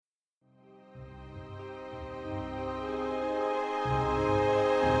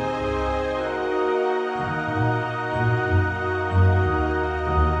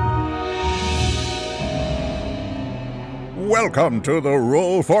Welcome to the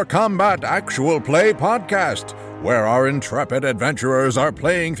Roll for Combat Actual Play podcast, where our intrepid adventurers are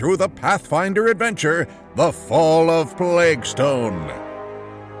playing through the Pathfinder adventure, The Fall of Plaguestone.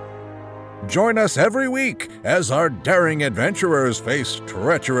 Join us every week as our daring adventurers face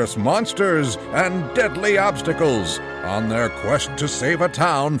treacherous monsters and deadly obstacles on their quest to save a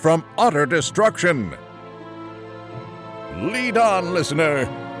town from utter destruction. Lead on, listener.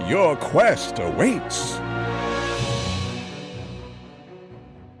 Your quest awaits.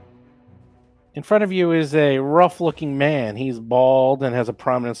 In front of you is a rough-looking man. He's bald and has a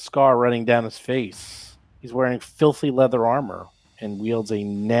prominent scar running down his face. He's wearing filthy leather armor and wields a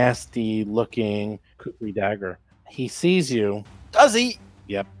nasty-looking kukri dagger. He sees you. Does he?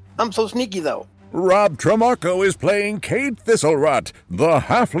 Yep. I'm so sneaky, though. Rob Tremarco is playing Cade Thistlerot, the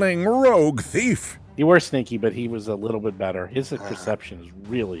halfling rogue thief. You were sneaky, but he was a little bit better. His perception is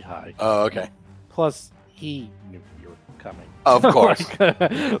really high. Oh, okay. Plus, he knew you were coming. Of course.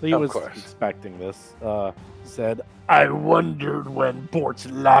 He was expecting this. Said, I wondered when Port's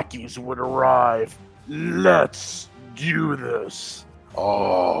lackeys would arrive. Let's do this.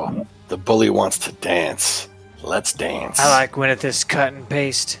 Oh, the bully wants to dance. Let's dance. I like when it's cut and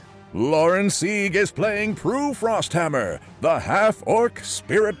paste. Lauren Sieg is playing Prue Frosthammer, the half-orc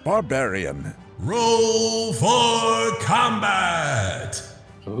spirit barbarian. Roll for combat!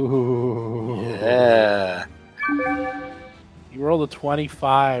 Ooh. Yeah. You rolled a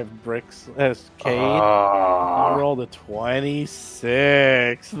 25, Bricks, as Cade. Oh. You rolled a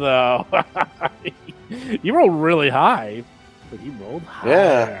 26, though. You rolled really high, but he rolled higher.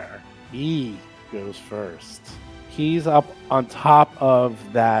 Yeah. He goes first. He's up on top of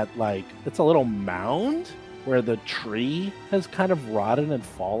that, it's a little mound where the tree has kind of rotted and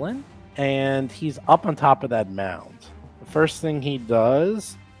fallen. And he's up on top of that mound. The first thing he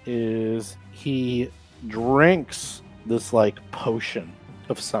does is he drinks this potion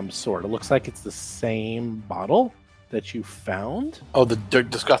of some sort. It looks like it's the same bottle that you found. Oh, the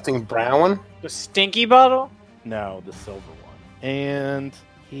disgusting brown one? The stinky bottle? No, the silver one. And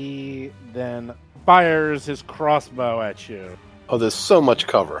he then fires his crossbow at you. Oh, there's so much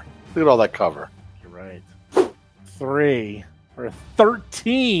cover. Look at all that cover. You're right. 3 for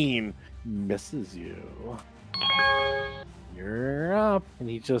 13 misses you. You're up. And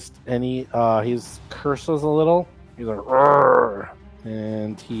he he's curses a little. He's like, "Rrr,"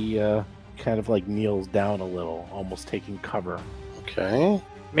 and he kind of kneels down a little, almost taking cover. Okay.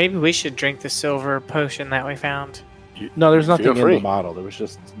 Maybe we should drink the silver potion that we found. No, there's nothing in free. the bottle. They were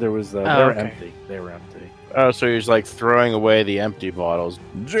okay. empty. They were empty. Oh, so he's throwing away the empty bottles.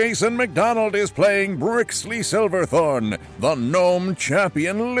 Jason McDonald is playing Brixley Silverthorn, the gnome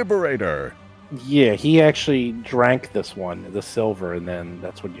champion liberator. Yeah, he actually drank this one, the silver, and then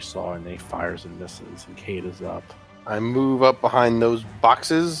that's what you saw, and he fires and misses, and Cade is up. I move up behind those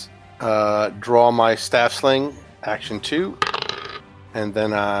boxes, draw my staff sling, action 2, and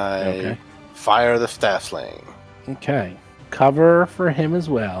then I fire the staff sling. Okay. Cover for him as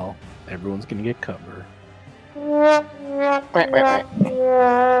well. Everyone's going to get cover.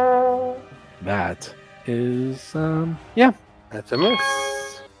 That is, That's a miss.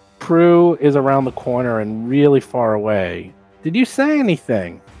 Prue is around the corner and really far away. Did you say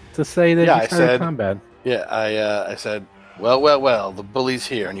anything to say that you started combat? Yeah, I said, well, the bully's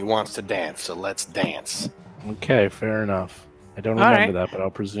here and he wants to dance, so let's dance. Okay, fair enough. I don't remember that, but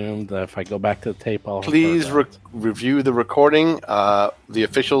I'll presume that if I go back to the tape, I'll... Please review the recording. The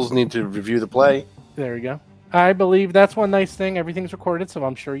officials need to review the play. There we go. I believe that's one nice thing. Everything's recorded, so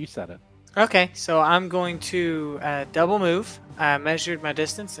I'm sure you said it. Okay, so I'm going to double move. I measured my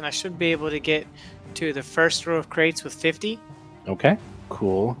distance, and I should be able to get to the first row of crates with 50. Okay,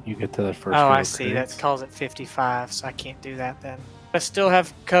 cool. You get to the first row Oh, of I see. crates. That calls it 55, so I can't do that then. I still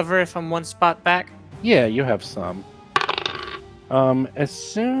have cover if I'm one spot back? Yeah, you have some. As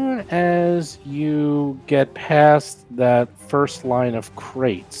soon as you get past that first line of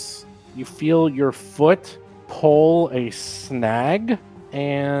crates, you feel your foot pull a snag,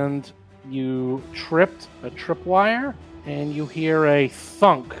 and you tripped a tripwire, and you hear a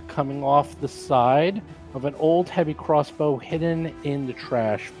thunk coming off the side of an old heavy crossbow hidden in the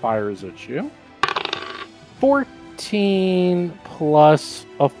trash fires at you. 14 plus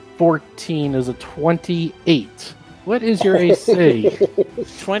a 14 is a 28. What is your AC?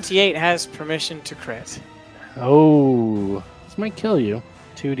 28 has permission to crit. Oh, this might kill you.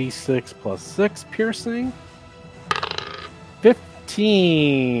 2d6 plus 6 piercing.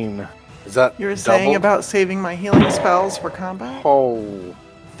 15. Is that You were saying double? about saving my healing spells for combat? Oh.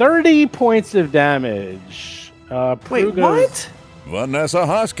 30 points of damage. Wait, Prue goes, what? Vanessa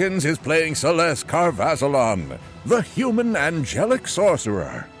Hoskins is playing Celeste Carvazalon, the human angelic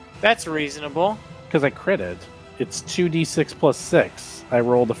sorcerer. That's reasonable. Because I critted. It's 2d6 plus 6. I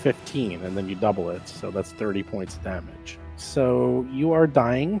rolled a 15, and then you double it, so that's 30 points of damage. So you are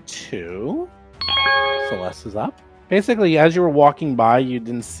dying 2. Celeste is up. Basically, as you were walking by, you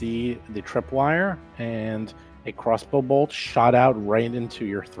didn't see the tripwire, and a crossbow bolt shot out right into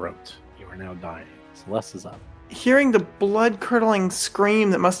your throat. You are now dying. Celeste is up. Hearing the blood-curdling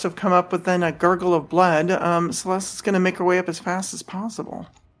scream that must have come up within a gurgle of blood, Celeste is going to make her way up as fast as possible.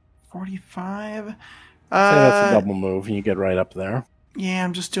 45. So that's a double move, and you get right up there. Yeah,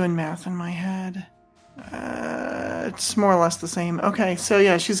 I'm just doing math in my head. It's more or less the same. Okay, so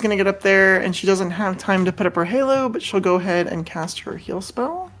yeah, she's going to get up there, and she doesn't have time to put up her halo, but she'll go ahead and cast her heal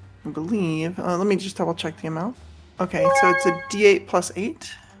spell, I believe. Let me just double-check the amount. Okay, so it's a d8 plus 8.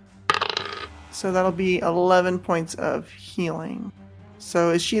 So that'll be 11 points of healing. So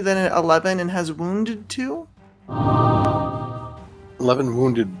is she then at 11 and has wounded 2? 11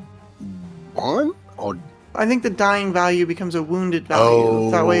 wounded 1? Or I think the dying value becomes a wounded value.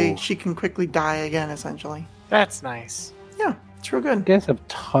 Oh. That way she can quickly die again, essentially. That's nice. Yeah, it's real You good. guys have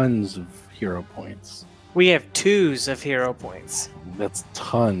tons of hero points. We have 2s of hero points. That's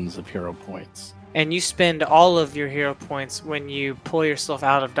tons of hero points. And you spend all of your hero points when you pull yourself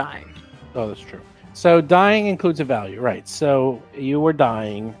out of dying. Oh, that's true. So dying includes a value, right? So you were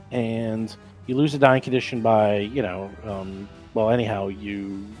dying, and you lose a dying condition by, anyhow,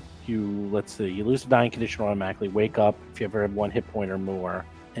 you let's see, you lose a dying condition automatically, wake up if you ever have 1 hit point or more,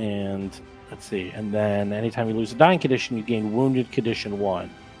 and let's see, and then anytime you lose a dying condition, you gain wounded condition 1.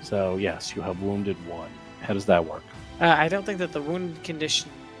 So yes, you have wounded 1. How does that work? I don't think that the wounded condition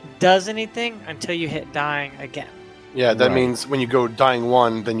does anything until you hit dying again. yeah, that Right. means when you go dying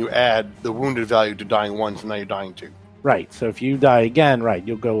 1, then you add the wounded value to dying 1, so now you're dying 2. Right. So if you die again, right,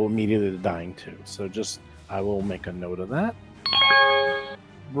 you'll go immediately to dying 2. So I will make a note of that.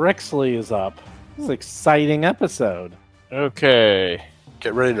 Brixley is up. This is an exciting episode. Okay.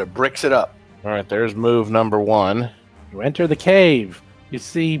 Get ready to bricks it up. All right, there's move number 1. You enter the cave. You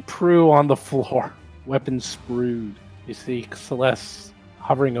see Prue on the floor, weapons screwed. You see Celeste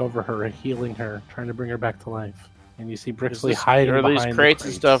hovering over her, healing her, trying to bring her back to life. And you see Brixley hiding Are behind these the crates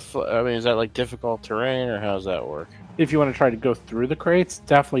and stuff? I mean, is that like difficult terrain, or how does that work? If you want to try to go through the crates,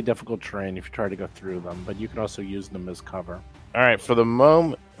 definitely difficult terrain if you try to go through them, but you can also use them as cover. All right, for the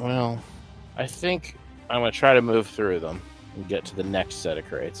moment, well, I think I'm going to try to move through them and get to the next set of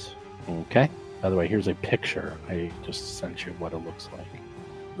crates. Okay. By the way, here's a picture. I just sent you what it looks like.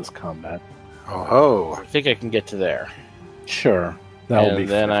 This combat. Oh, I think I can get to there. Sure. That'll And be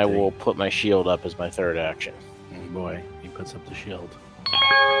then I 50. will put my shield up as my third action. Oh boy, he puts up the shield.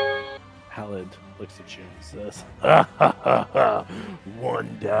 Halid looks at you and says,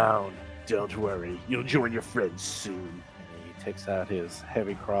 "One down. Don't worry, you'll join your friends soon." And he takes out his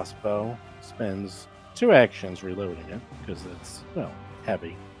heavy crossbow, spends 2 actions reloading it because it's,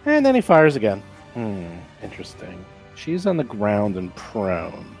 heavy. And then he fires again. Interesting. She's on the ground and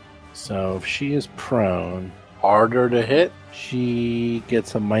prone. So if she is prone, harder to hit. she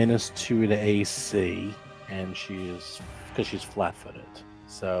gets a -2 to AC, and because she's flat-footed.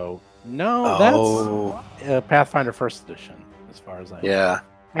 So no, that's Pathfinder First Edition, as far as I know. Yeah.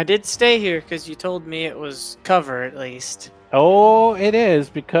 I did stay here because you told me it was cover at least. Oh, it is,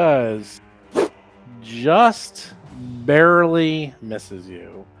 because just barely misses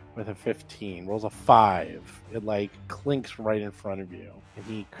you with a 15. Rolls a 5. It clinks right in front of you, and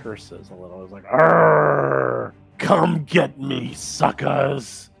he curses a little. He's like, "Arrgh! Come get me,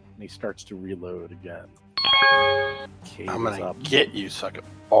 suckers!" And he starts to reload again. Cave I'm is gonna up. get you, sucker.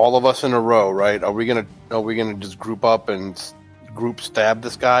 All of us in a row, right? Are we gonna just group up and group stab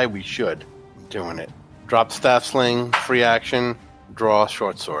this guy? We should. I'm doing it. Drop staff sling, free action, draw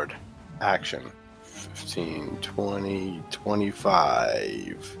short sword. Action. 15, 20,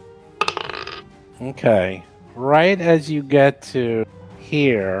 25. Okay. Right as you get to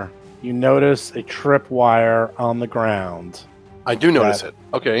here, you notice a tripwire on the ground. I do notice it.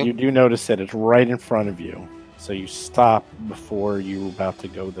 Okay. You do notice it. It's right in front of you. So you stop before you're about to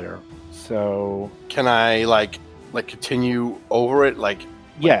go there. So Can I continue over it?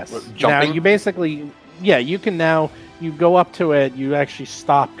 yes. jumping? Now you basically, you can now, you go up to it, you actually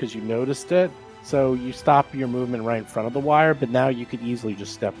stop because you noticed it. So you stop your movement right in front of the wire, but now you could easily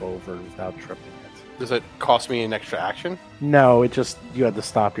just step over without tripping it. Does it cost me an extra action? No, it just, you had to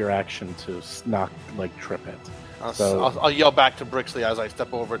stop your action to not trip it. I'll yell back to Brixley as I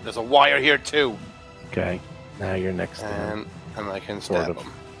step over it. There's a wire here too. Okay. Now you're next to him. And I can Sort stab of.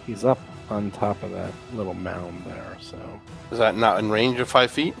 him. He's up on top of that little mound there. So Is that not in range of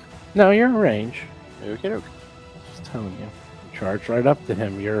 5 feet? no, you're in range. Okay. Just telling you. Charge right up to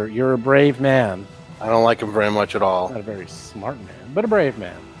him. You're a brave man. I don't like him very much at all. Not a very smart man, but a brave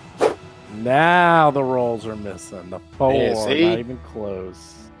man. Now the rolls are missing. The 4, Yeah, see? not even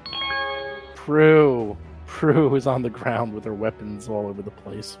close. Prue is on the ground with her weapons all over the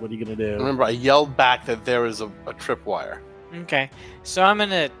place. What are you gonna do? Remember, I yelled back that there is a tripwire. Okay, so I'm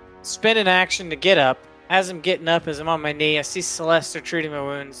gonna spend an action to get up. As I'm getting up, as I'm on my knee, I see Celeste treating my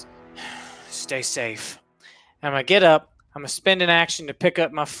wounds. Stay safe. I'm gonna get up. I'm gonna spend an action to pick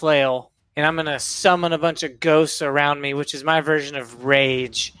up my flail, and I'm gonna summon a bunch of ghosts around me, which is my version of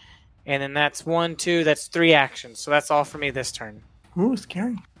rage. And then that's 1, 2, that's 3 actions. So that's all for me this turn. Ooh,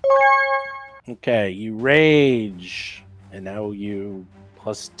 scary. Okay, you rage, and now you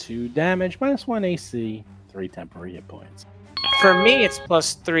 +2 damage, -1 AC, 3 temporary hit points. For me, it's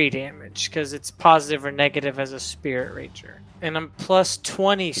 +3 damage because it's positive or negative as a spirit rager, and I'm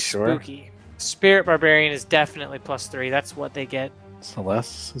 +20 sure? spooky. Spirit barbarian is definitely +3. That's what they get.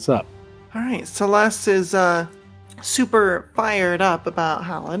 Celeste is up. All right, Celeste is super fired up about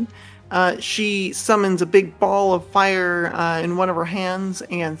Halid. She summons a big ball of fire in one of her hands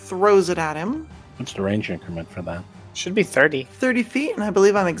and throws it at him. What's the range increment for that? Should be 30. 30 feet, and I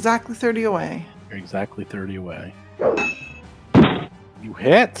believe I'm exactly 30 away. You're exactly 30 away. You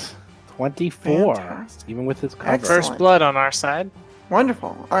hit 24, Fantastic. even with his cover. Excellent. First blood on our side.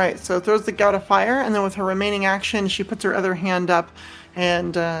 Wonderful. All right, so throws the gout of fire, and then with her remaining action, she puts her other hand up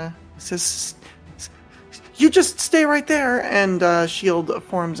and says, "You just stay right there," and shield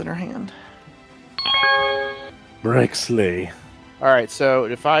forms in her hand. Brixley. All right, so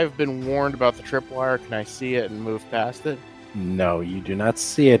if I've been warned about the tripwire, can I see it and move past it? No, you do not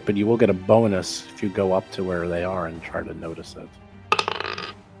see it, but you will get a bonus if you go up to where they are and try to notice it.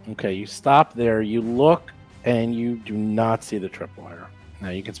 Okay, you stop there, you look, and you do not see the tripwire. Now,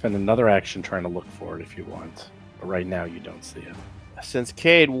 you can spend another action trying to look for it if you want, but right now you don't see it. Since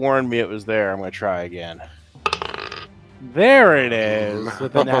Cade warned me it was there, I'm going to try again. There it is,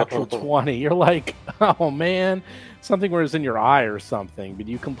 with a natural 20. You're like, oh man, something was in your eye or something, but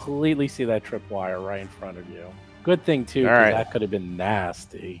you completely see that tripwire right in front of you. Good thing, too, All 'cause right. that could have been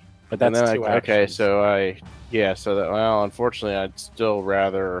nasty. But And that's then two okay, actions. so unfortunately, I'd still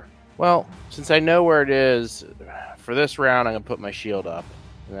rather. Well, since I know where it is, for this round, I'm gonna put my shield up,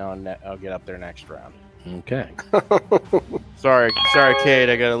 and then I'll get up there next round. Okay. Sorry, Cade,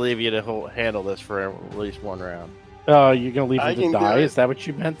 I gotta leave you to handle this for at least one round. Oh, you're going to leave I him to can do die? it. Is that what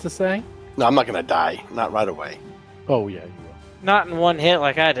you meant to say? No, I'm not going to die. Not right away. Oh, yeah, you Not in one hit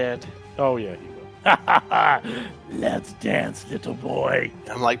like I did. will. Oh, yeah, you will. Let's dance, little boy.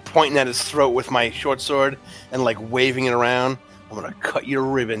 I'm like pointing at his throat with my short sword and like waving it around. I'm going to cut your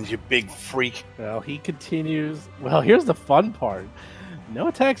ribbons, you big freak. Well, he continues. Well, here's the fun part. No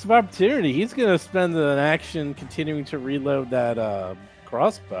attacks of opportunity. He's going to spend an action continuing to reload that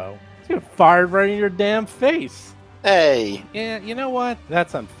crossbow. He's going to fire it right in your damn face. Hey, Yeah, you know what?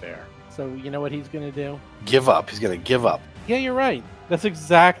 That's unfair. So, you know what he's going to do? give up. He's going to give up. Yeah, you're right. That's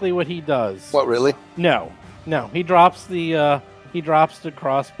exactly what he does. What, really? No. He drops the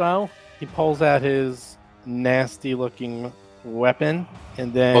crossbow. He pulls out his nasty-looking weapon,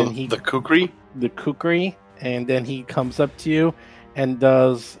 and then Oh, the kukri? the kukri, and then he comes up to you and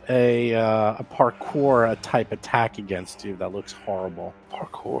does a parkour type attack against you that looks horrible.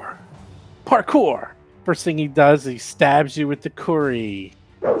 Parkour. First thing he does, he stabs you with the kuri.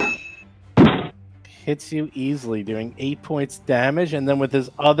 Hits you easily, doing 8 points damage, and then with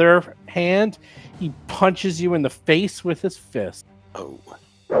his other hand, he punches you in the face with his fist. Oh.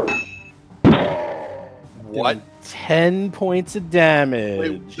 Doing What? 10 points of damage.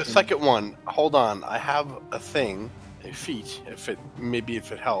 Wait, the second one. Hold on. I have a thing, a feat. If it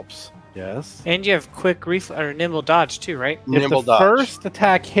helps. Yes. And you have quick or nimble dodge too, right? Nimble If the dodge. first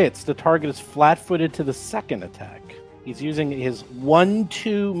attack hits, the target is flat-footed to the second attack. He's using his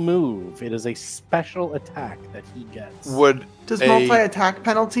 1-2 move. It is a special attack that he gets. Would Does a- multi-attack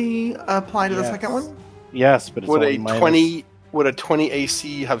penalty apply to the Yes. second one? Yes, but it's would only a minus- 20 would a 20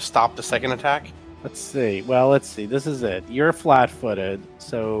 AC have stopped the second attack? Let's see. Well, let's see. This is it. You're flat-footed,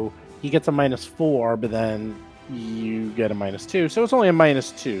 so he gets a -4, but then you get a -2, so it's only a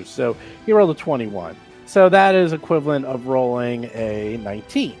 -2. So he rolled a 21. So that is equivalent of rolling a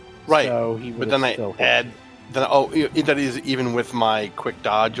 19. Right. So he But would then I still hit add. you. Then that is even with my quick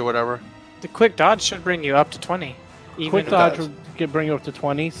dodge or whatever. The quick dodge should bring you up to 20. Even Quick it dodge does. would bring you up to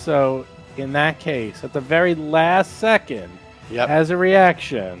 20. So in that case, at the very last second, Yep. as a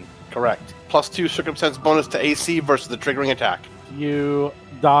reaction, Correct. +2 circumstance bonus to AC versus the triggering attack. You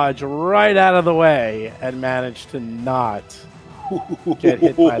dodge right out of the way and manage to not get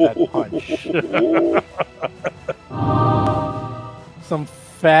hit by that punch. Some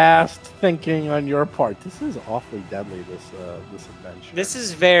fast thinking on your part. This is awfully deadly, this adventure. This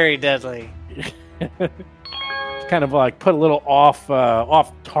is very deadly. Kind of like put a little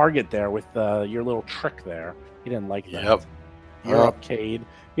off target there with your little trick there. You didn't like that. Yep. You're up, Cade.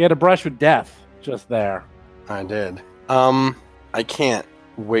 You had a brush with death just there. I did. I can't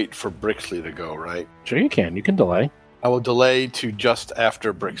wait for Brixley to go, right? Sure you can. You can delay. I will delay to just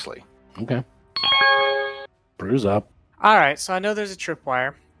after Brixley. Okay. Bruise up. All right, so I know there's a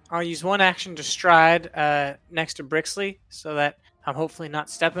tripwire. I'll use one action to stride next to Brixley so that I'm hopefully not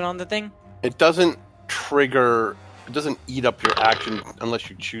stepping on the thing. It doesn't trigger. It doesn't eat up your action unless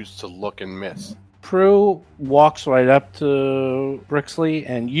you choose to look and miss. Prue walks right up to Brixley,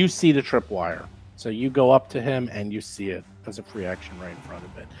 and you see the tripwire. So you go up to him, and you see it as a free action right in front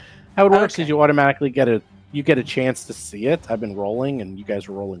of it. How it works is you automatically get a chance to see it. I've been rolling, and you guys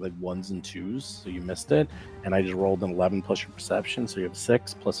were rolling like 1s and 2s, so you missed it. And I just rolled an 11 plus your perception, so you have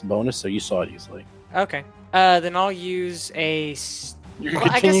 6 plus a bonus, so you saw it easily. Okay. Then I'll use a... You can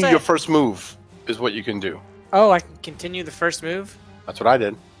continue your first move, is what you can do. Oh, I can continue the first move? That's what I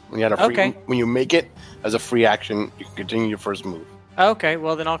did. When you had a free, Okay. When you make it as a free action, you can continue your first move. Okay,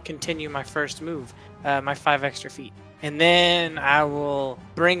 well then I'll continue my first move, my 5 extra feet. And then I will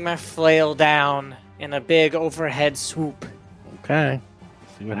bring my flail down in a big overhead swoop. Okay.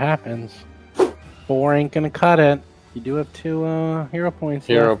 Let's see what happens. 4 ain't gonna cut it. You do have 2 hero points.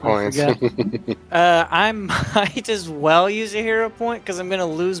 Hero left, don't points. forget. I might as well use a hero point because I'm going to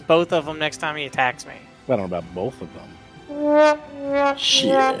lose both of them next time he attacks me. I don't know about both of them.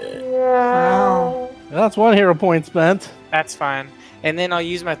 Shit. Wow. That's 1 hero point spent. That's fine. And then I'll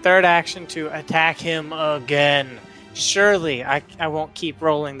use my third action to attack him again. Surely I won't keep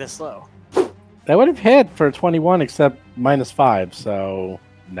rolling this low. That would have hit for 21, except -5, so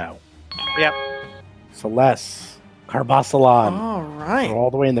no. Yep. Celeste, Carbasalon. All You're right. all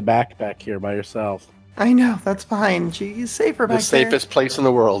the way in the back here by yourself. I know, that's fine. She's safer The back there. safest place in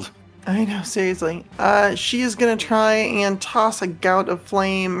the world. I know, seriously. She is going to try and toss a gout of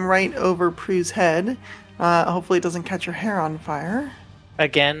flame right over Prue's head. Hopefully it doesn't catch her hair on fire.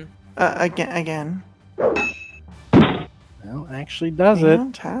 Again. Again. Well, actually does it.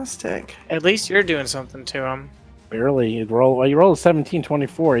 Fantastic. At least you're doing something to him. Barely. You roll a 17,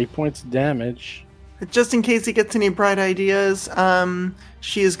 24, 8 points of damage. Just in case he gets any bright ideas,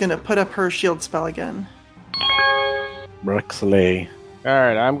 she is going to put up her shield spell again. Brixley. All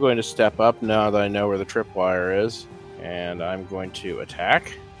right, I'm going to step up now that I know where the tripwire is, and I'm going to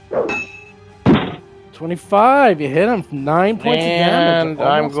attack. 25. You hit him. 9 points And of damage.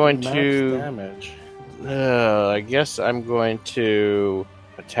 I'm Almost going max to- damage. I guess I'm going to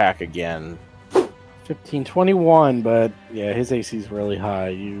attack again. 15, 21, but yeah, his AC is really high.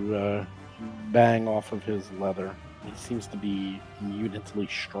 You bang off of his leather. He seems to be mutantly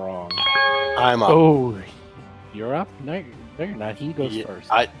strong. I'm up. Oh, you're up? No, you're not. He goes Yeah,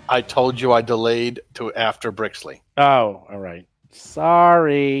 first. I told you I delayed to after Brixley. Oh, all right.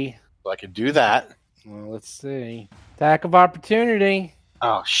 Sorry. So I could do that. Well, let's see. Attack of opportunity.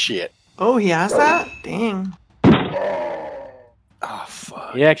 Oh, shit. Oh, he has that? Dang. Oh,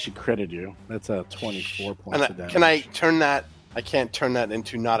 fuck. He actually critted you. That's a 24 points of damage. Can I turn that? I can't turn that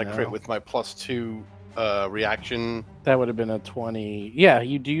into not a No. crit with my +2 reaction. That would have been a 20. Yeah,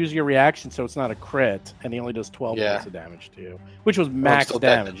 you do use your reaction, so it's not a crit, and he only does 12 Yeah. points of damage to you, which was max still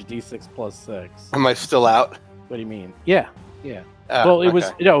dead. damage, d6 plus 6. Am I still out? What do you mean? Yeah. Ah, Well, it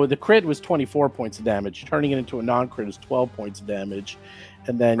was okay. the crit was 24 points of damage. Turning it into a non-crit is 12 points of damage,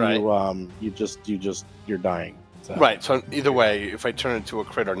 and then Right. you're dying. So, Right. So either way, if I turn it into a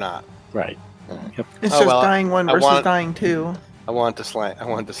crit or not, Right. Yep. It's Oh, just well, dying 1 I versus want- dying 2. I wanted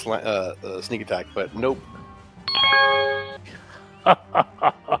to sneak attack, but nope.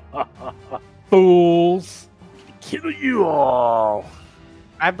 Fools! Kill you all.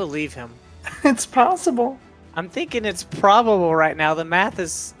 I believe him. It's possible. I'm thinking it's probable right now. The math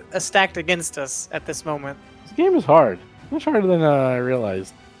is stacked against us at this moment. This game is hard. Much harder than I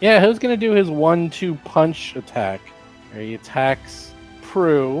realized. Yeah, who's gonna do his 1-2 punch attack? Where he attacks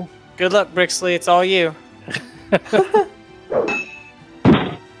Prue. Good luck, Brixley. It's all you.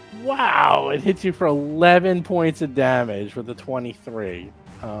 Wow, it hits you for 11 points of damage with a 23.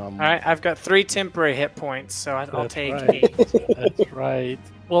 All right, I've got 3 temporary hit points, so I'll That's take right. 8. That's right.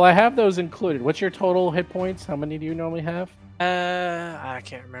 Well, I have those included. What's your total hit points? How many do you normally have? I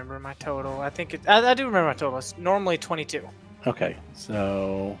can't remember my total. I think I do remember my total. It's normally 22. Okay,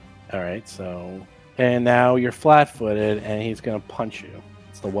 so all right, so And now you're flat-footed, and he's going to punch you.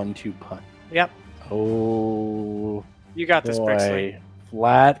 It's the 1-2 punch. Yep. Oh, You got this, Brixley. boy.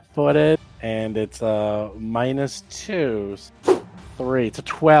 Flat-footed, and it's a -2. 3. It's a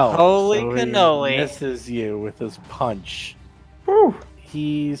 12. Holy so cannoli. He misses you with his punch. Whew.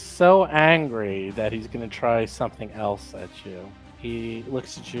 He's so angry that he's going to try something else at you. He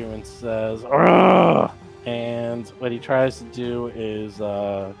looks at you and says, "Ugh!" And what he tries to do is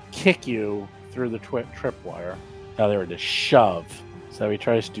kick you through the tripwire. Oh, there it is. Shove. So he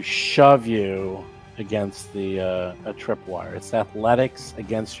tries to shove you against the a tripwire. It's athletics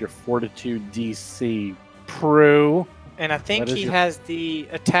against your fortitude DC. Prue. And I think What is he your- has the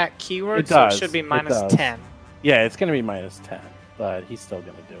attack keyword, It so does. it should be It minus does. 10. Yeah, it's going to be -10, but he's still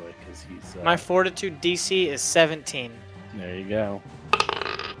going to do it because he's... My fortitude DC is 17. There you go.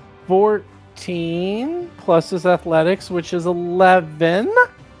 14 plus his athletics, which is 11.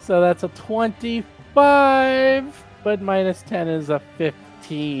 So that's a 25. But -10 is a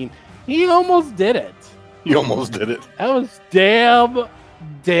 15. He almost did it. You almost did it. That was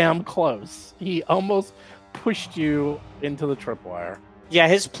damn close. He almost pushed you into the tripwire. Yeah,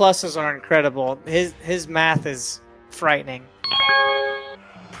 his pluses are incredible. His math is frightening.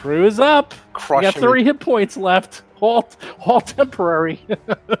 Prue is up. You Crush got him. 3 hit points left. All temporary.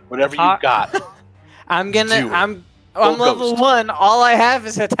 Whatever you got. I'm gonna. Do it. I'm Full level ghost. 1. All I have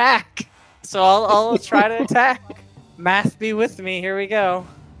is attack, so I'll try to attack. Math be with me. Here we go.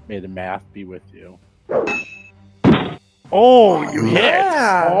 May the math be with you. Oh, you hit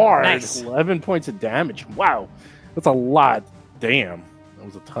Yeah. hard. Nice. 11 points of damage. Wow. That's a lot. Damn. That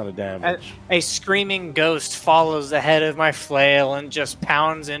was a ton of damage. A screaming ghost follows the head of my flail and just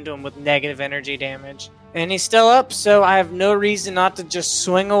pounds into him with negative energy damage. And he's still up, so I have no reason not to just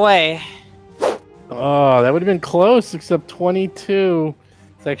swing away. Oh, that would have been close, except 22.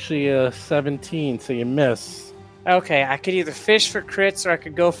 It's actually a 17, so you miss. Okay, I could either fish for crits or I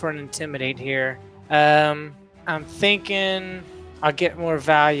could go for an intimidate here. I'm thinking I'll get more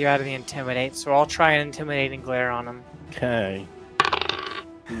value out of the intimidate, so I'll try an intimidating glare on him. Okay.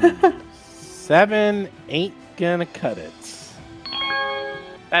 7 ain't gonna cut it.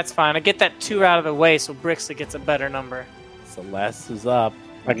 That's fine. I get that 2 out of the way, so Brixley gets a better number. Celeste is up.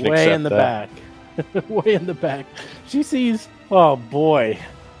 I can Way accept in the that. back. Way in the back. She sees, oh boy.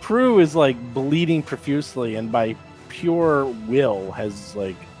 Prue is like bleeding profusely and by pure will has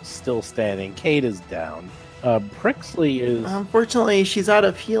like still standing. Kate is down. Brixley is Unfortunately, she's out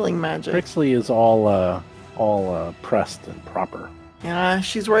of healing magic. Brixley is all pressed and proper. Yeah,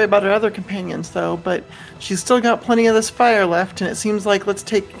 she's worried about her other companions, though, but she's still got plenty of this fire left, and it seems like let's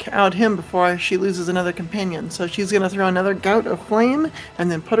take out him before she loses another companion. So she's going to throw another gout of flame and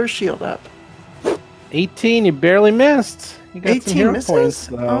then put her shield up. 18, you barely missed. You got 18 some hero misses? points,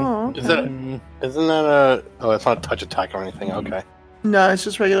 though. Oh, okay. Is that- Mm, Isn't that a... Oh, it's not a touch attack or anything. Okay. No, it's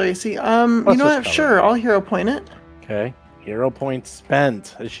just regular AC. You Plus know it's what? covered. Sure, I'll hero point it. okay. Hero point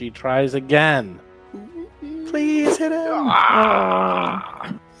spent as she tries again. Please hit him.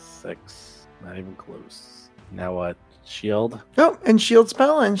 Ah. 6. Not even close. Now what? Shield? Oh, and shield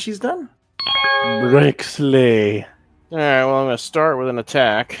spell, and she's done. Brixley. All right, well, I'm going to start with an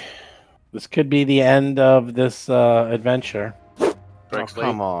attack. This could be the end of this adventure. Oh, Brixley.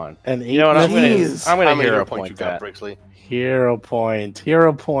 come on. An 8 You know what? I'm Please. going How to many hero hero points you point got, that. Brixley? Hero point.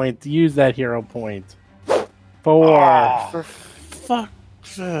 Hero point. Use that hero point. 4. Ah. For fuck.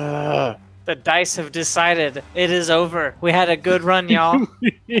 The dice have decided it is over. We had a good run, y'all. Hope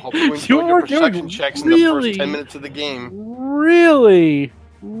you enjoyed You your were perception doing checks in the really, first 10 minutes of the game. really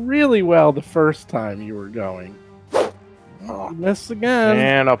well the first time you were going. Oh. You missed again.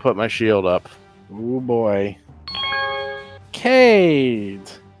 And I'll put my shield up. Oh boy. Cade.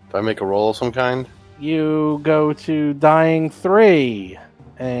 Do I make a roll of some kind? You go to dying 3,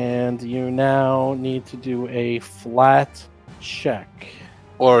 and you now need to do a flat check.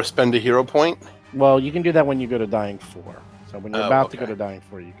 Or spend a hero point? Well, you can do that when you go to dying 4. So when you're Oh, about to go okay. to dying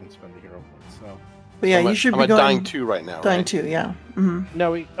 4, you can spend a hero point. So But yeah, I'm you at- should I'm be at going dying 2 right now, dying right? 2, yeah. Hmm.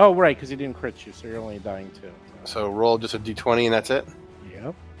 no, oh right, because he didn't crit you, so you're only dying 2. So roll just a d20 and that's it?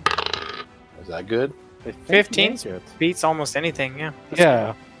 Yep. Is that good? I think 15? you make it. Beats almost anything,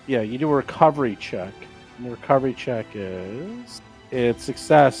 yeah. Yeah, you do a recovery check. And the recovery check is... It's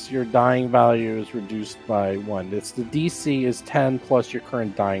success, your dying value is reduced by 1. It's the DC is 10 plus your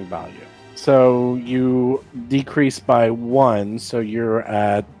current dying value. So you decrease by 1, so you're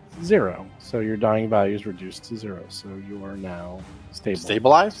at 0. So your dying value is reduced to 0. So you are now stable.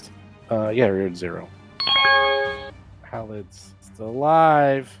 Stabilized? Yeah, you're at 0. Halid's still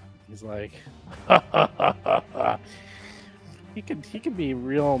alive. He's like, He could be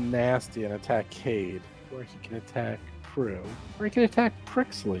real nasty and attack Cade, or he can attack Prue, or he can attack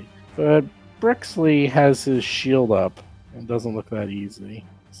Brixley. But Brixley has his shield up and doesn't look that easy.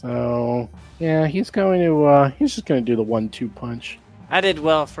 So yeah, he's just going to do the 1-2 punch. I did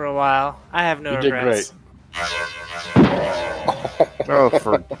well for a while. I have no You did regrets. Oh,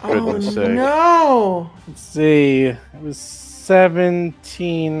 for goodness sake. No! Let's see. It was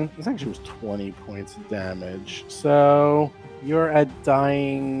 17. It actually was 20 points of damage. So you're at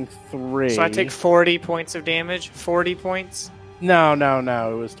dying 3. So I take 40 points of damage. 40 points. No.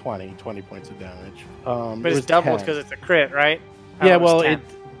 It was 20 points of damage. But it it's was doubled 10. because it's a crit, right? Yeah, Oh, it was well, 10.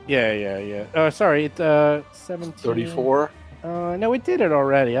 yeah. Sorry, it 17. 34. No, it did it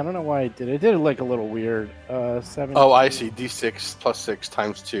already. I don't know why it did it. It did it like a little weird. 17. Oh, I see. D6 plus 6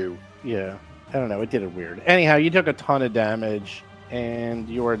 times 2. Yeah, I don't know. It did it weird. Anyhow, you took a ton of damage, and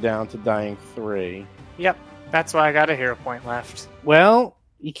you are down to dying 3. Yep. That's why I got a hero point left. Well,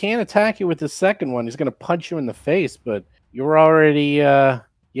 he can't attack you with the second one. He's going to punch you in the face, but you're already,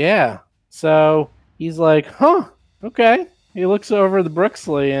 yeah. So he's like, huh, okay. He looks over the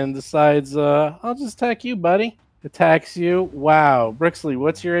Brixley and decides, I'll just attack you, buddy. Attacks you. Wow. Brixley,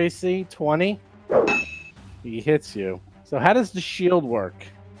 what's your AC? 20? He hits you. So how does the shield work?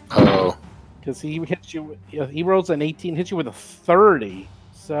 Oh. Because he hits you, he rolls an 18, hits you with a 30.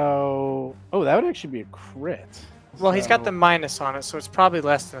 So, that would actually be a crit. Well, he's got So- the minus on it, so it's probably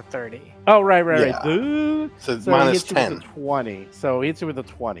less than a 30. Oh, right. Yeah. Duh. So it's So he minus hits you with 10. a 20. So he hits you with a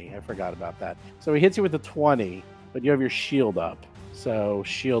 20. I forgot about that. So he hits you with a 20, but you have your shield up. So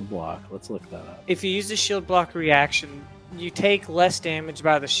shield block. Let's look that up. If you use the shield block reaction, you take less damage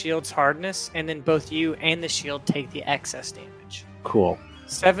by the shield's hardness, and then both you and the shield take the excess damage. Cool.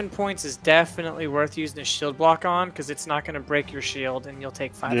 7 points is definitely worth using the shield block on because it's not going to break your shield, and you'll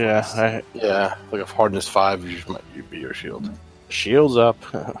take 5 less. Yeah, Yeah, like if hardness 5, you'd be your shield. shield's up.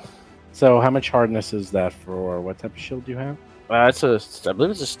 So how much hardness is that for? What type of shield do you have? I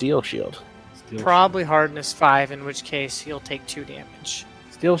believe it's a steel shield. Steel Probably hardness 5, in which case he'll take 2 damage.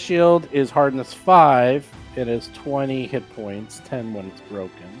 Steel shield is hardness 5. It is 20 hit points, 10 when it's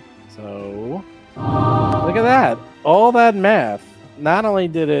broken. So look at that. All that math. Not only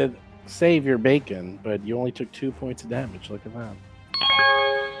did it save your bacon, but you only took 2 points of damage. Look at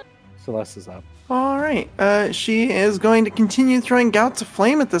that. Celeste is up. All right. She is going to continue throwing gouts of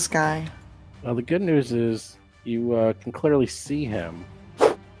flame at this guy. Well, the good news is you can clearly see him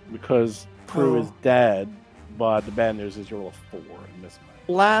because Prue is dead, but the bad news is you roll a 4 and miss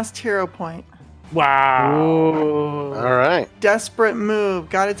by. Last hero point. Wow. All right. Desperate move.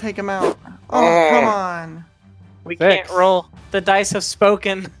 Got to take him out. Oh, come on. We 6. can't roll. The dice have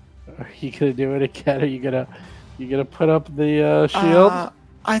spoken. Are you gonna do it again? Are you gonna put up the shield?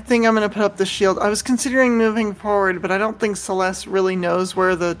 I think I'm going to put up the shield. I was considering moving forward, but I don't think Celeste really knows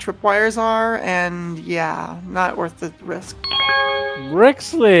where the tripwires are, and yeah, not worth the risk.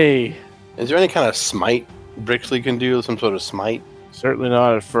 Brixley. Is there any kind of smite Brixley can do? Some sort of smite? Certainly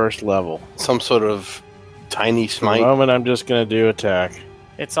not at first level. Some sort of tiny For the smite? moment, I'm just going to do attack.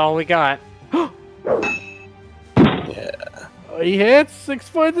 It's all we got. Yeah. He hits 6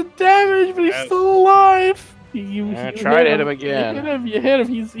 points of damage, but he's still alive. You Try to hit him again. You hit him.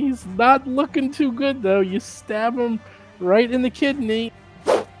 He's not looking too good though. You stab him right in the kidney.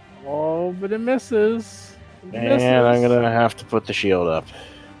 Oh, but it misses. It misses. And I'm going to have to put the shield up.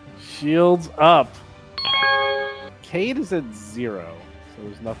 Shield's up. Cade is at 0, so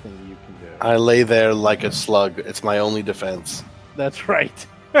there's nothing you can do. I lay there like a slug. It's my only defense. That's right.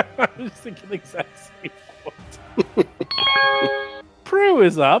 I was thinking the exact same point. Prue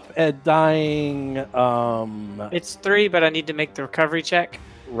is up at dying. It's 3, but I need to make the recovery check.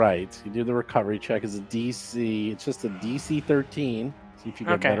 Right. You do the recovery check as a DC. It's just a DC 13. See if you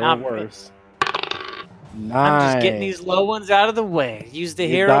get Okay, better or I'm- worse. 9. I'm just getting these low ones out of the way. Use the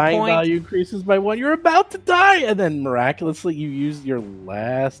Your hero dying point. value increases by 1. You're about to die, and then miraculously you use your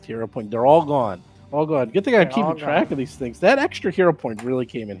last hero point. They're all gone. All gone. Good thing I'm They're all keeping track gone. of these things. That extra hero point really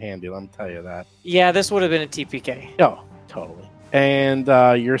came in handy. Let me tell you that. Yeah, this would have been a TPK. Oh, totally. And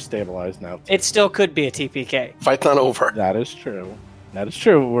you're stabilized now. It still could be a TPK. Fight's not over. That is true. That is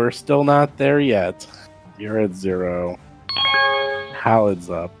true. We're still not there yet. You're at 0. Halid's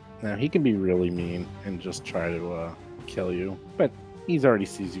up. Now, he can be really mean and just try to kill you. But he's already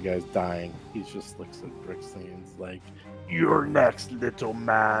sees you guys dying. He just looks at Brixley and is like, "You're next, little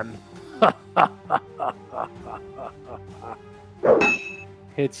man."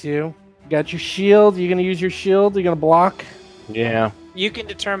 Hits you. Got your shield. You going to use your shield? You going to block? Yeah. You can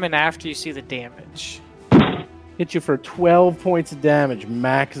determine after you see the damage. Hit you for 12 points of damage.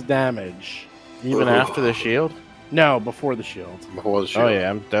 Max damage. Even after the shield? No, before the shield. Before the shield. Oh yeah,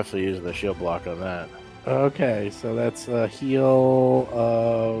 I'm definitely using the shield block on that. Okay, so that's a heal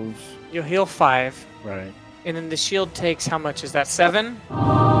of... You'll heal 5, Right. and then the shield takes how much? Is that 7?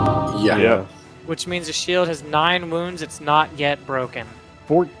 Yeah. Which means the shield has 9 wounds. It's not yet broken.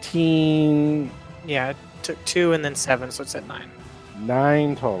 14... Yeah, it took 2 and then 7, so it's at 9.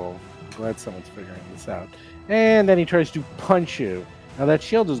 9 total. Glad someone's figuring this out. And then he tries to punch you. Now that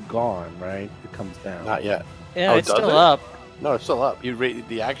shield is gone, right? It comes down. Not yet. Yeah, Oh, it's does still it? up. No, it's still up.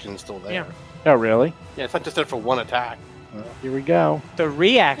 The action's still there. Yeah. Oh, really? Yeah, it's not just there for one attack. Well, here we go. The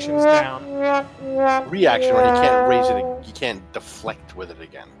reaction's down. Reaction, or you can't raise it. You can't deflect with it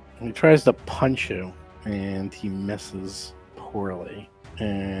again. He tries to punch you, and he misses poorly.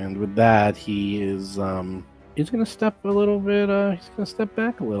 And with that, he is he's gonna step a little bit. He's gonna step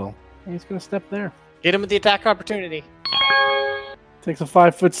back a little. He's gonna step there. Get him with the attack opportunity. Takes a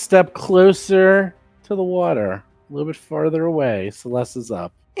 5-foot step closer to the water, a little bit farther away. Celeste is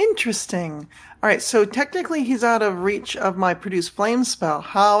up. Interesting. All right, so technically he's out of reach of my Produce Flame spell.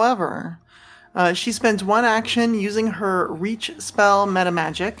 However, she spends one action using her Reach spell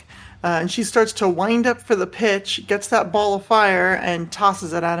metamagic, and she starts to wind up for the pitch, gets that ball of fire, and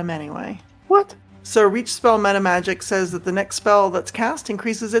tosses it at him anyway. What? So Reach spell metamagic says that the next spell that's cast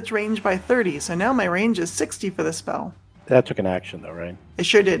increases its range by 30, so now my range is 60 for the spell. That took an action, though, right? It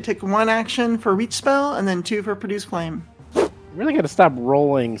sure did. Take one action for Reach spell, and then 2 for Produce Flame. You really got to stop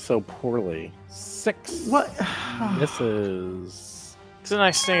rolling so poorly. 6. What? Misses. It's a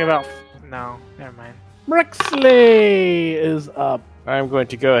nice thing about... No, never mind. Brixley is up. I'm going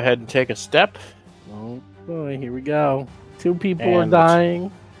to go ahead and take a step. Oh boy, here we go. 2 people are And-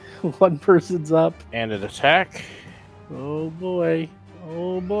 dying. 1 person's up. And an attack. Oh boy.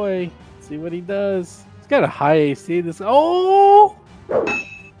 Oh boy. See what he does. He's got a high AC. This. Oh!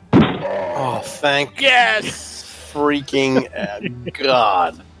 Oh, thank freaking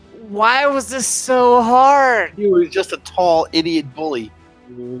God. Why was this so hard? He was just a tall idiot bully.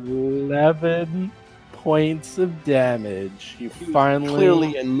 11 points of damage. You He was finally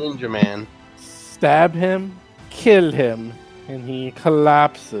clearly a ninja man. stab him, kill him, and he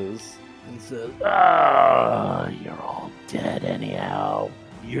collapses and says, "Ah, you're all dead anyhow.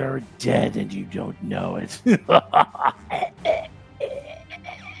 You're dead and you don't know it."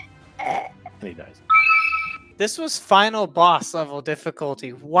 And he dies. This was final boss level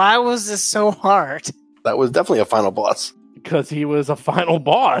difficulty. Why was this so hard? That was definitely a final boss. Because he was a final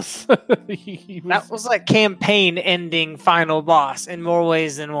boss. He That was like campaign ending final boss in more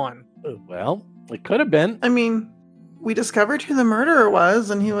ways than one. Well, it could have been. I mean, we discovered who the murderer was,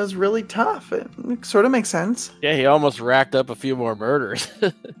 and he was really tough. It sort of makes sense. Yeah, he almost racked up a few more murders.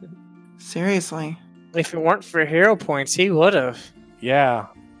 Seriously. If it weren't for hero points, he would have. Yeah.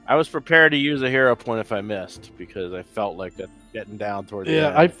 I was prepared to use a hero point if I missed, because I felt like that getting down toward the Yeah,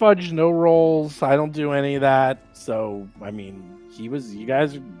 end. I fudge no rolls. I don't do any of that. So, I mean, you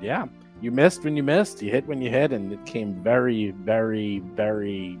guys, yeah. You missed when you missed. You hit when you hit, and it came very, very,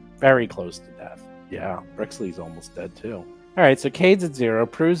 very, very close to death. Yeah, Brixley's almost dead, too. All right, so Cade's at 0.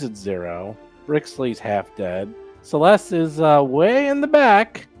 Prue's at 0. Brixley's half dead. Celeste is way in the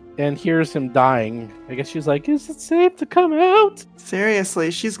back and hears him dying. I guess she's like, is it safe to come out? Seriously,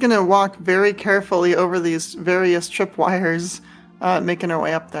 she's going to walk very carefully over these various tripwires, making her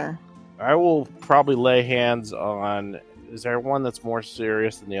way up there. I will probably lay hands on... Is there one that's more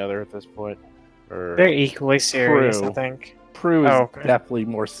serious than the other at this point? Or They're equally serious, True. I think. Prue is okay. definitely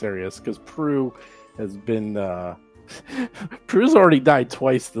more serious because Prue has been. Prue's already died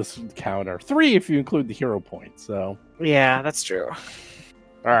twice this encounter. 3 if you include the hero point. So Yeah, that's true.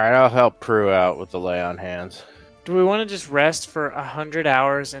 All right, I'll help Prue out with the lay on hands. Do we want to just rest for 100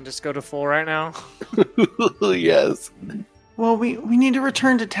 hours and just go to full right now? Yes. Well, we need to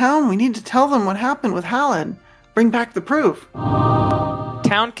return to town. We need to tell them what happened with Halid. Bring back the proof.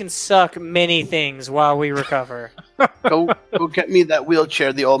 Town can suck many things while we recover. Go get me that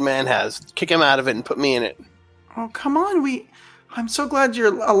wheelchair the old man has. Kick him out of it and put me in it. Oh, come on. I'm so glad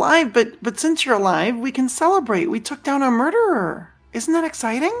you're alive, but since you're alive, we can celebrate. We took down a murderer. Isn't that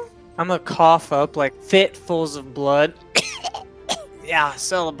exciting? I'm gonna cough up like fitfuls of blood. Yeah,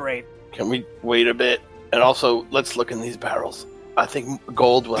 celebrate. Can we wait a bit? And also, let's look in these barrels. I think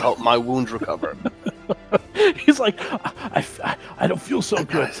gold will help my wound recover. he's like, I don't feel so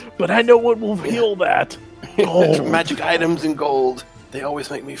good, but I know what will heal that. Gold. Magic items and gold. They always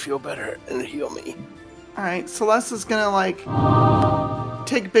make me feel better and heal me. All right, Celeste is going to,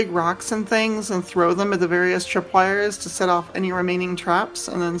 take big rocks and things and throw them at the various tripwires to set off any remaining traps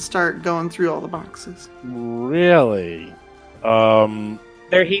and then start going through all the boxes. Really?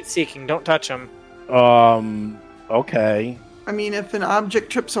 They're heat-seeking. Don't touch them. Okay. I mean, if an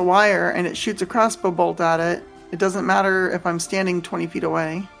object trips a wire and it shoots a crossbow bolt at it, it doesn't matter if I'm standing 20 feet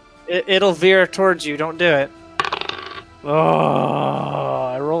away. It'll veer towards you. Don't do it.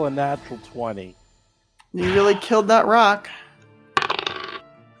 Oh, I roll a natural 20. You really killed that rock.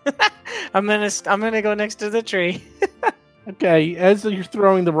 I'm gonna go next to the tree. Okay, as you're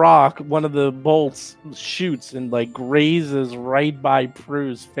throwing the rock, one of the bolts shoots and like grazes right by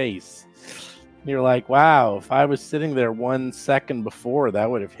Prue's face. And you're like, wow, if I was sitting there 1 second before, that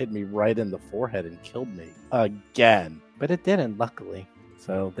would have hit me right in the forehead and killed me again. But it didn't, luckily.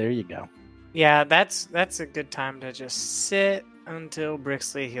 So there you go. Yeah, that's a good time to just sit until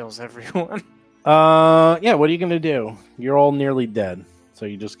Brixley heals everyone. Yeah, what are you gonna do? You're all nearly dead. So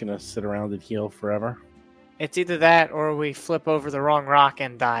you're just gonna sit around and heal forever? It's either that or we flip over the wrong rock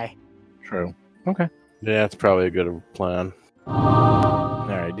and die. True. Okay. Yeah, it's probably a good plan.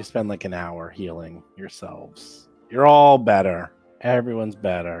 Alright, you spend like an hour healing yourselves. You're all better. Everyone's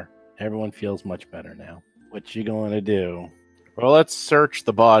better. Everyone feels much better now. What you going to do? Well, let's search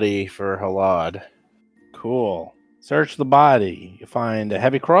the body for Halad. Cool. Search the body. You find a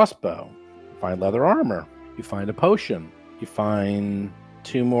heavy crossbow. You find leather armor. You find a potion. You find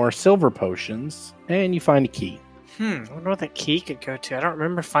 2 more silver potions. And you find a key. I wonder what the key could go to. I don't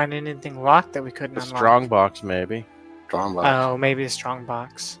remember finding anything locked that we couldn't The unlock. strong box, maybe. Strong box. Oh, maybe a strong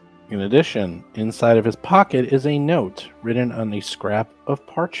box. In addition, inside of his pocket is a note written on a scrap of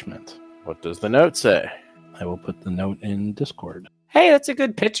parchment. What does the note say? I will put the note in Discord. Hey, that's a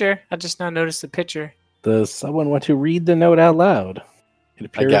good picture. I just now noticed the picture. Does someone want to read the note out loud? It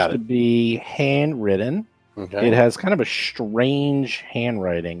appears got to it. be handwritten. Okay. It has kind of a strange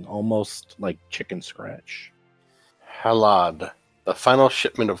handwriting, almost like chicken scratch. Halad, the final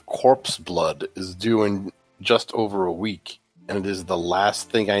shipment of corpse blood is due in just over a week, and it is the last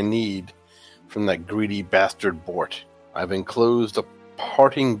thing I need from that greedy bastard Bort. I've enclosed a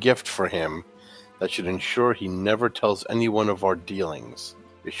parting gift for him that should ensure he never tells anyone of our dealings.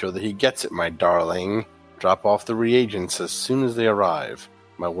 Be sure that he gets it, my darling. Drop off the reagents as soon as they arrive.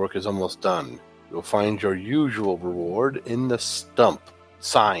 My work is almost done. You'll find your usual reward in the stump.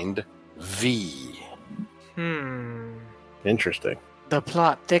 Signed, V. Interesting. The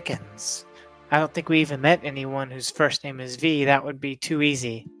plot thickens. I don't think we even met anyone whose first name is V. That would be too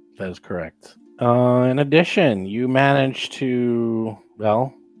easy. That is correct. In addition, you managed to,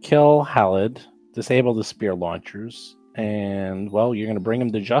 kill Halid, disable the spear launchers, and, you're going to bring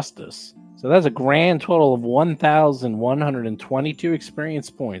him to justice. So that's a grand total of 1,122 experience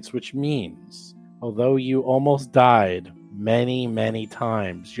points, which means, although you almost died many, many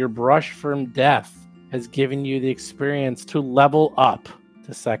times, your brush from death has given you the experience to level up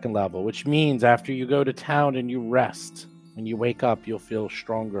to 2nd level, which means after you go to town and you rest, when you wake up, you'll feel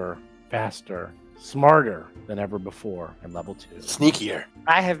stronger, faster, smarter than ever before in level 2. Sneakier.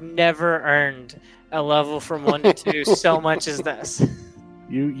 I have never earned a level from 1 to 2 so much as this.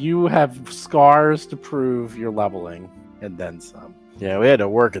 You have scars to prove your leveling, and then some. Yeah, we had to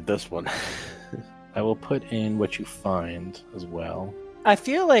work at this one. I will put in what you find as well. I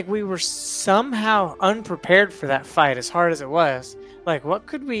feel like we were somehow unprepared for that fight, as hard as it was. Like, what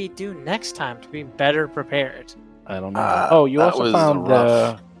could we do next time to be better prepared? I don't know. You that also was found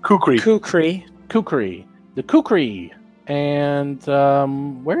rough. Kukri. Kukri. Kukri. The Kukri. And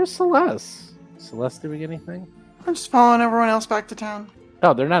where's Celeste? Celeste, did we get anything? I'm just following everyone else back to town.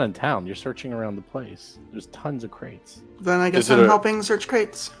 Oh, they're not in town. You're searching around the place. There's tons of crates. Then I guess Is it I'm a- helping search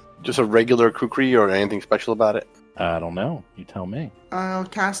crates. Just a regular Kukri or anything special about it? I don't know. You tell me. I'll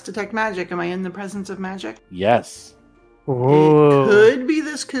cast Detect Magic. Am I in the presence of magic? Yes. It could be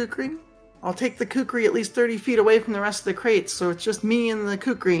this Kukri. I'll take the Kukri at least 30 feet away from the rest of the crates, so it's just me and the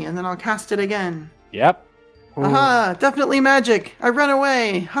Kukri, and then I'll cast it again. Yep. Aha! Definitely magic! I run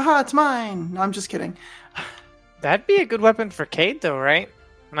away! Haha, it's mine! No, I'm just kidding. That'd be a good weapon for Cade, though, right?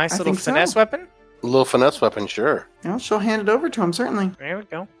 A nice I little think so. finesse weapon? A little finesse weapon, sure. Well, she'll hand it over to him, certainly. There we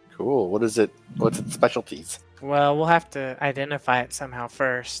go. Cool. What is it? What's its specialties? Well, we'll have to identify it somehow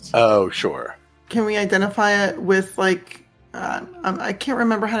first. Oh, sure. Can we identify it with, I can't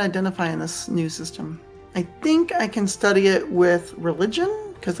remember how to identify in this new system. I think I can study it with religion,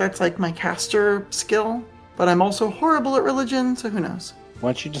 because that's like my caster skill. But I'm also horrible at religion, so who knows?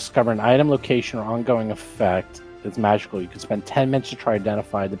 Once you discover an item, location, or ongoing effect that's magical, you can spend 10 minutes to try to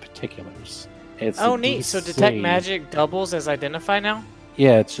identify the particulars. It's Oh, a neat. So DC. detect magic doubles as identify now?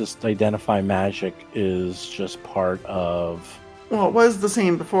 Yeah, it's just identify magic is just part of... Well, it was the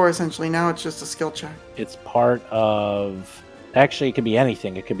same before, essentially. Now it's just a skill check. It's part of... Actually, it could be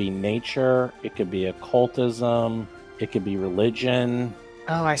anything. It could be nature. It could be occultism. It could be religion.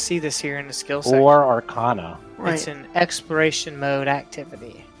 Oh, I see this here in the skill section. or Arcana. Right. It's an exploration mode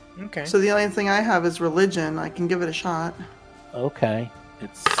activity. Okay. So the only thing I have is religion. I can give it a shot. Okay,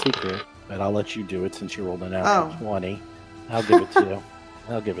 it's secret, but I'll let you do it since you rolled an Oh. natural 20. I'll give it to you.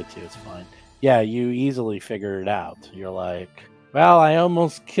 I'll give it to you. It's fine. Yeah, you easily figure it out. You're like, well, I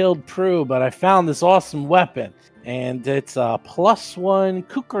almost killed Prue, but I found this awesome weapon, and it's a +1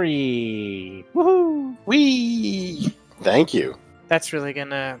 kukri. Woohoo! Whee! Thank you. That's really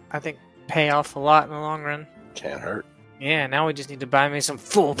gonna, I think, pay off a lot in the long run. Can't hurt. Yeah, now we just need to buy me some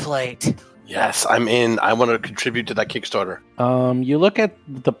full plate. Yes, I'm in. I want to contribute to that Kickstarter. You look at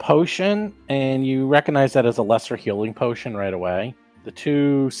the potion, and you recognize that as a lesser healing potion right away. The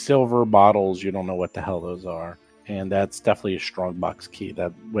 2 silver bottles, you don't know what the hell those are. And that's definitely a strongbox key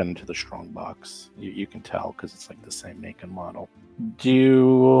that went into the strongbox. You can tell because it's like the same make and model. Do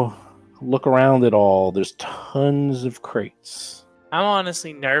you look around at all? There's tons of crates. I'm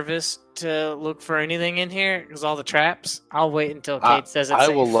honestly nervous to look for anything in here because all the traps. I'll wait until Kate says it's I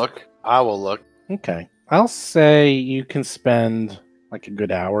safe. will look. I will look. Okay. I'll say you can spend like a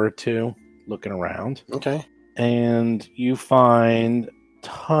good hour or 2 looking around. Okay. And you find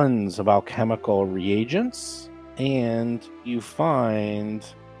tons of alchemical reagents. And you find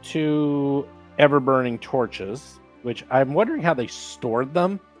 2 ever-burning torches, which I'm wondering how they stored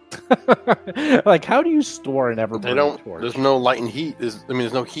them. Like, how do you store an They ever-burning don't. torch? There's no light and heat. There's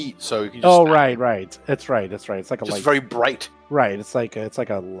no heat, so you can just. Oh, right. That's right. It's like a Just light. very bright Right. It's like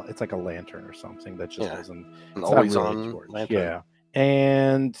a lantern or something that just Yeah. doesn't. and It's not always really a on torch. lantern. Yeah.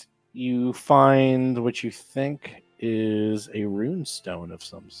 And you find what you think is a rune stone of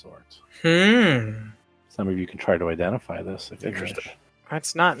some sort. Some of you can try to identify this if you Interesting. wish.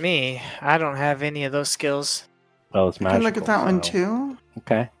 That's not me. I don't have any of those skills. Well, it's I magical. can look at that one so- too.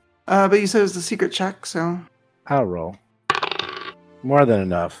 Okay. But you said it was the secret check, so I'll roll. More than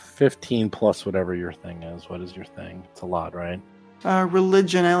enough. 15 plus whatever your thing is. What is your thing? It's a lot, right?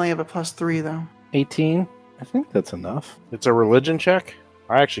 religion. I only have a +3 though. 18? I think that's enough. It's a religion check?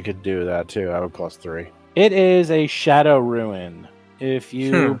 I actually could do that too. I have a +3. It is a shadow ruin. If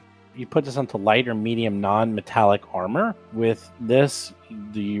you put this onto light or medium non-metallic armor, with this,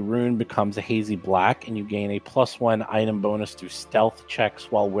 the rune becomes a hazy black, and you gain a +1 item bonus to stealth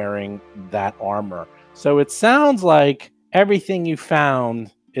checks while wearing that armor. So it sounds like everything you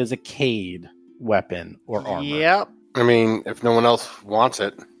found is a Cade weapon or armor. Yep. I mean, if no one else wants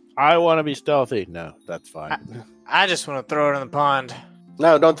it, I want to be stealthy. No, that's fine. I just want to throw it in the pond.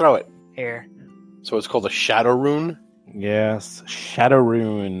 no, don't throw it. Here. So it's called a shadow rune. Yes, shadow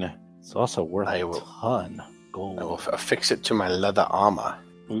rune. It's also worth I a will- ton gold. I will affix it to my leather armor.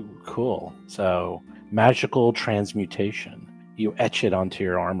 Ooh, cool. So, magical transmutation. You etch it onto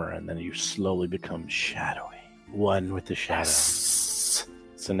your armor, and then you slowly become shadowy. One with the shadow. Yes.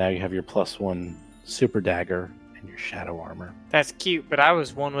 So now you have your +1 super dagger and your shadow armor. That's cute, but I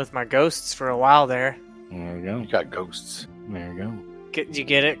was one with my ghosts for a while there. There you go. You got ghosts. There you go. Did you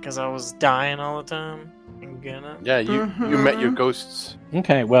get it? Because I was dying all the time. You get it? Yeah, you met your ghosts.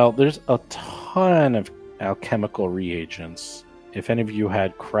 Okay, well, there's a ton of alchemical reagents. If any of you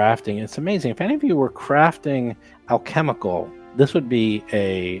had crafting, it's amazing. If any of you were crafting alchemical, this would be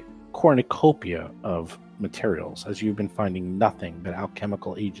a cornucopia of materials, as you've been finding nothing but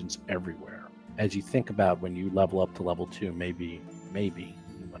alchemical agents everywhere. As you think about when you level up to level 2, maybe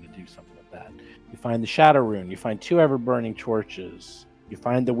you want to do something with that. You find the shadow rune, you find 2 ever-burning torches, you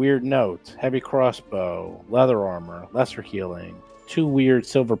find the weird note, heavy crossbow, leather armor, lesser healing, 2 weird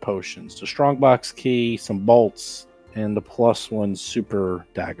silver potions, a strongbox key, some bolts, and the +1 super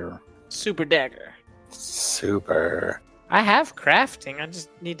dagger. Super dagger. Super. I have crafting. I just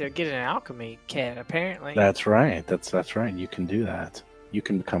need to get an alchemy kit, apparently. That's right. That's right. You can do that. You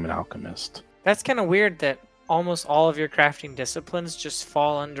can become an alchemist. That's kind of weird that almost all of your crafting disciplines just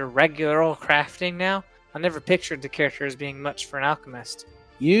fall under regular crafting now. I never pictured the character as being much for an alchemist.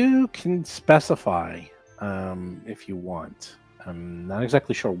 You can specify if you want. I'm not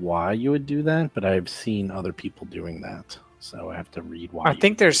exactly sure why you would do that, but I've seen other people doing that. So I have to read why. I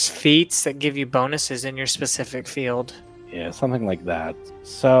think there's feats that give you bonuses in your specific field. Yeah, something like that.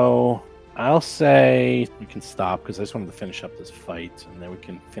 So I'll say we can stop because I just wanted to finish up this fight, and then we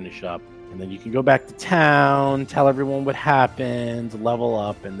can finish up. And then you can go back to town, tell everyone what happened, level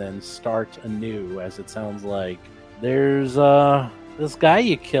up, and then start anew, as it sounds like. There's this guy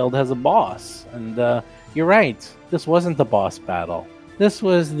you killed has a boss. And you're right, this wasn't the boss battle. This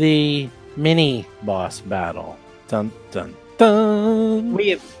was the mini boss battle. Dun dun dun! We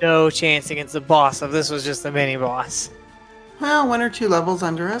have no chance against the boss if this was just the mini boss. Well, 1 or 2 levels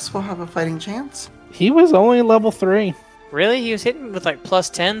under us, we'll have a fighting chance. He was only level 3. Really? He was hitting with like plus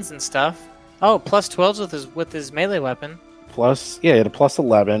 10s and stuff. Oh, plus 12s with his melee weapon. He had a plus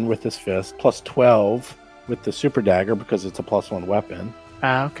 11 with his fist, plus 12 with the super dagger because it's a plus 1 weapon.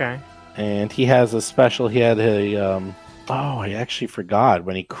 Ah, okay. And he has a special. He had I actually forgot.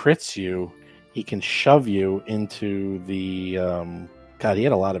 When he crits you, he can shove you into the. God, he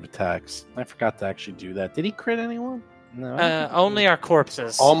had a lot of attacks. I forgot to actually do that. Did he crit anyone? No. Only our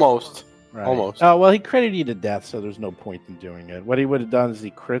corpses. Almost. Right. Almost. Oh, well, he critted you to death, so there's no point in doing it. What he would have done is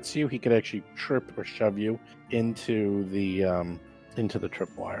he crits you. He could actually trip or shove you into the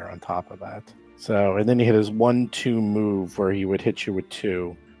tripwire on top of that. So, and then he had his 1-2 move where he would hit you with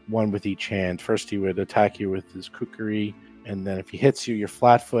 2, 1 with each hand. First, he would attack you with his kukri, and then if he hits you, you're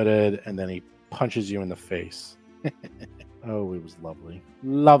flat-footed, and then he punches you in the face. Oh, it was lovely.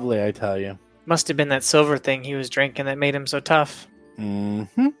 Lovely, I tell you. Must have been that silver thing he was drinking that made him so tough.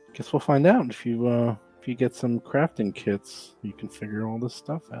 Mm-hmm. Guess we'll find out if you get some crafting kits. You can figure all this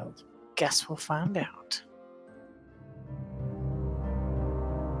stuff out. Guess we'll find out.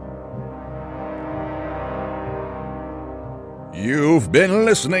 You've been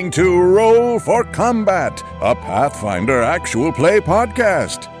listening to Roll for Combat, a Pathfinder actual play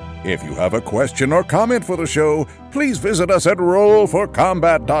podcast. If you have a question or comment for the show, please visit us at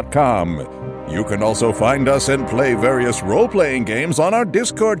rollforcombat.com. You can also find us and play various role-playing games on our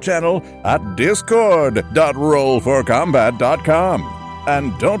Discord channel at discord.rollforcombat.com.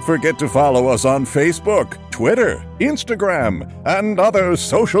 And don't forget to follow us on Facebook, Twitter, Instagram, and other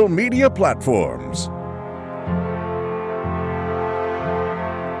social media platforms.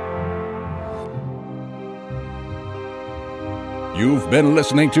 You've been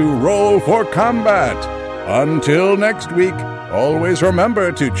listening to Roll for Combat. Until next week, always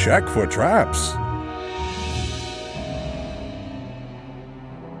remember to check for traps.